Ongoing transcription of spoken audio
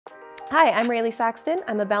Hi, I'm Rayleigh Saxton.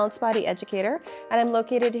 I'm a balanced body educator, and I'm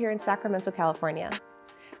located here in Sacramento, California.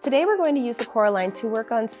 Today we're going to use the Corealign to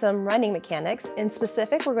work on some running mechanics. In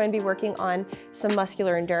specific, we're going to be working on some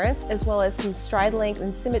muscular endurance, as well as some stride length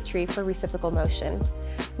and symmetry for reciprocal motion.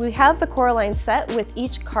 We have the Corealign set with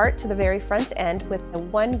each cart to the very front end with a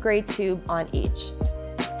 1 gray tube on each.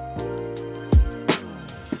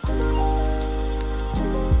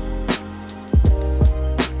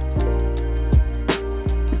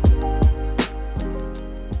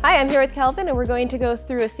 Hi, I'm here with Calvin, and we're going to go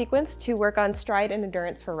through a sequence to work on stride and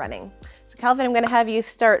endurance for running. So Calvin, I'm going to have you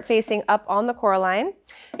start facing up on the Corealign,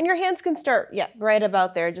 and your hands can start, right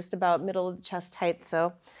about there, just about middle of the chest height.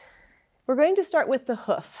 So we're going to start with the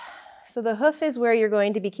hoof. So the hoof is where you're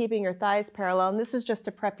going to be keeping your thighs parallel, and this is just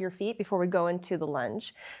to prep your feet before we go into the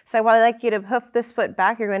lunge. So I'd like you to hoof this foot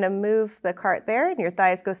back. You're going to move the cart there, and your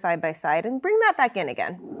thighs go side by side, and bring that back in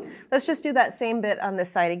again. Let's just do that same bit on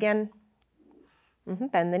this side again.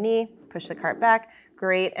 Bend the knee, push the cart back,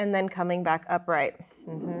 great, and then coming back upright.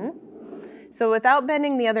 So without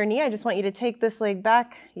bending the other knee, I just want you to take this leg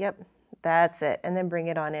back, that's it, and then bring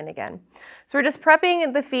it on in again. So we're just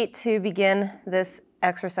prepping the feet to begin this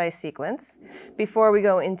exercise sequence before we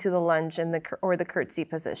go into the lunge and or the curtsy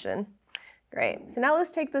position. Great, so now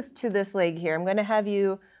let's take this to this leg here. I'm gonna have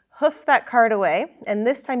you hoof that cart away, and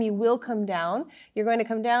this time you will come down. You're going to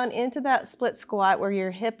come down into that split squat where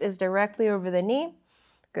your hip is directly over the knee.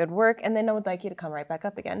 Good work, and then I would like you to come right back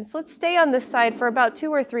up again. So let's stay on this side for about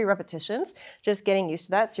 2 or 3 repetitions, just getting used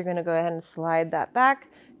to that. So you're going to go ahead and slide that back,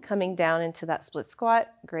 coming down into that split squat,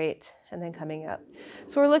 great, and then coming up.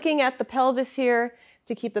 So we're looking at the pelvis here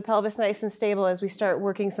to keep the pelvis nice and stable as we start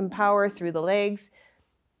working some power through the legs,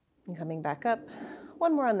 and coming back up.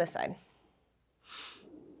 One more on this side.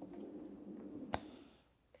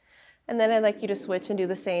 And then I'd like you to switch and do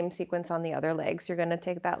the same sequence on the other leg. So you're going to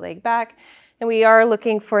take that leg back. And we are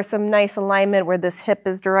looking for some nice alignment where this hip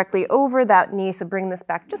is directly over that knee. So bring this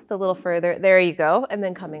back just a little further. There you go. And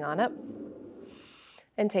then coming on up.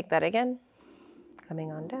 And take that again.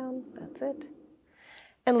 Coming on down. That's it.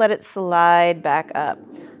 And let it slide back up.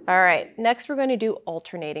 All right, next we're going to do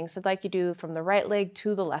alternating. So I'd like you to do from the right leg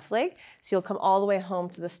to the left leg. So you'll come all the way home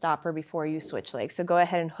to the stopper before you switch legs. So go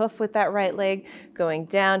ahead and hoof with that right leg, going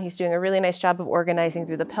down. He's doing a really nice job of organizing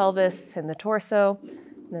through the pelvis and the torso.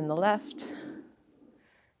 And then the left.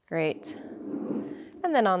 Great.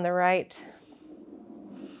 And then on the right.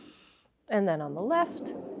 And then on the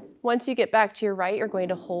left. Once you get back to your right, you're going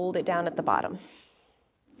to hold it down at the bottom.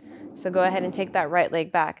 So go ahead and take that right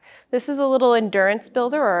leg back. This is a little endurance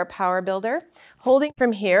builder or a power builder. Holding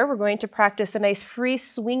from here, we're going to practice a nice free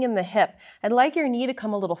swing in the hip. I'd like your knee to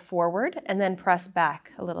come a little forward and then press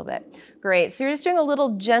back a little bit. Great, so you're just doing a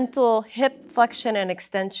little gentle hip flexion and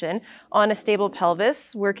extension on a stable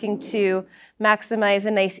pelvis, working to maximize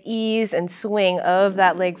a nice ease and swing of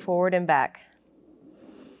that leg forward and back.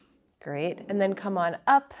 Great, and then come on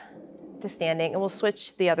up to standing, and we'll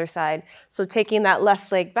switch the other side. So taking that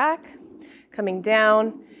left leg back, coming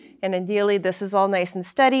down, and ideally this is all nice and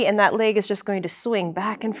steady, and that leg is just going to swing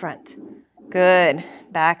back and front. Good,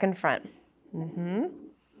 back and front.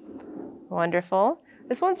 Wonderful.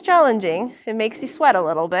 This one's challenging. It makes you sweat a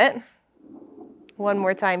little bit. One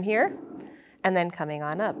more time here, and then coming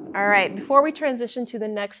on up. All right, before we transition to the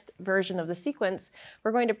next version of the sequence,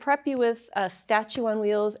 we're going to prep you with a statue on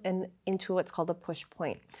wheels and into what's called a push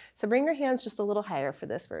point. So bring your hands just a little higher for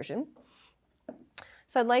this version.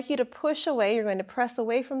 So I'd like you to push away. You're going to press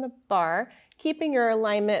away from the bar, keeping your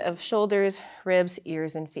alignment of shoulders, ribs,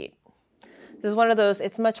 ears, and feet. This is one of those,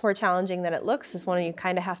 it's much more challenging than it looks. It's one you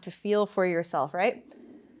kind of have to feel for yourself, right?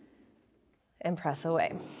 And press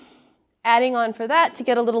away. Adding on for that, to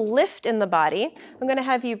get a little lift in the body, I'm going to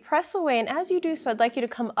have you press away, and as you do so, I'd like you to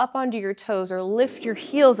come up onto your toes or lift your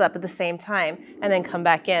heels up at the same time and then come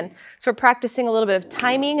back in. So we're practicing a little bit of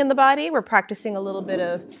timing in the body. We're practicing a little bit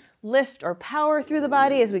of lift or power through the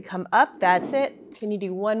body as we come up. That's it. Can you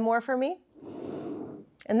do one more for me?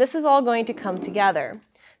 And this is all going to come together.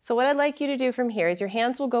 So what I'd like you to do from here is your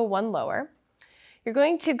hands will go one lower. You're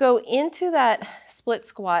going to go into that split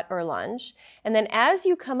squat or lunge, and then as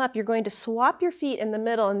you come up, you're going to swap your feet in the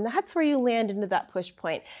middle, and that's where you land into that push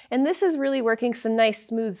point. And this is really working some nice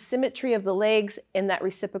smooth symmetry of the legs in that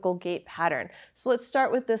reciprocal gait pattern. So let's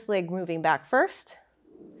start with this leg moving back first,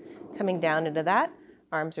 coming down into that.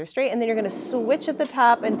 Arms are straight, and then you're going to switch at the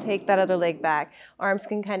top and take that other leg back. Arms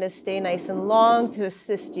can kind of stay nice and long to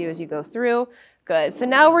assist you as you go through. Good. So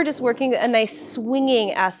now we're just working a nice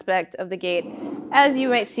swinging aspect of the gait, as you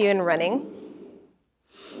might see in running.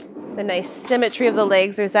 The nice symmetry of the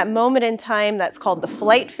legs. There's that moment in time that's called the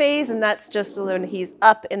flight phase, and that's just when he's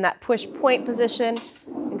up in that push point position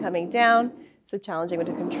and coming down. So challenging with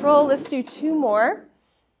the control. Let's do 2 more.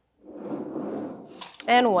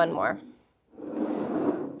 And 1 more.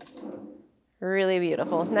 Really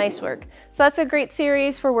beautiful. Nice work. So that's a great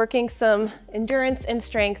series for working some endurance and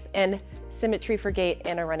strength and symmetry for gait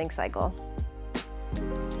and a running cycle.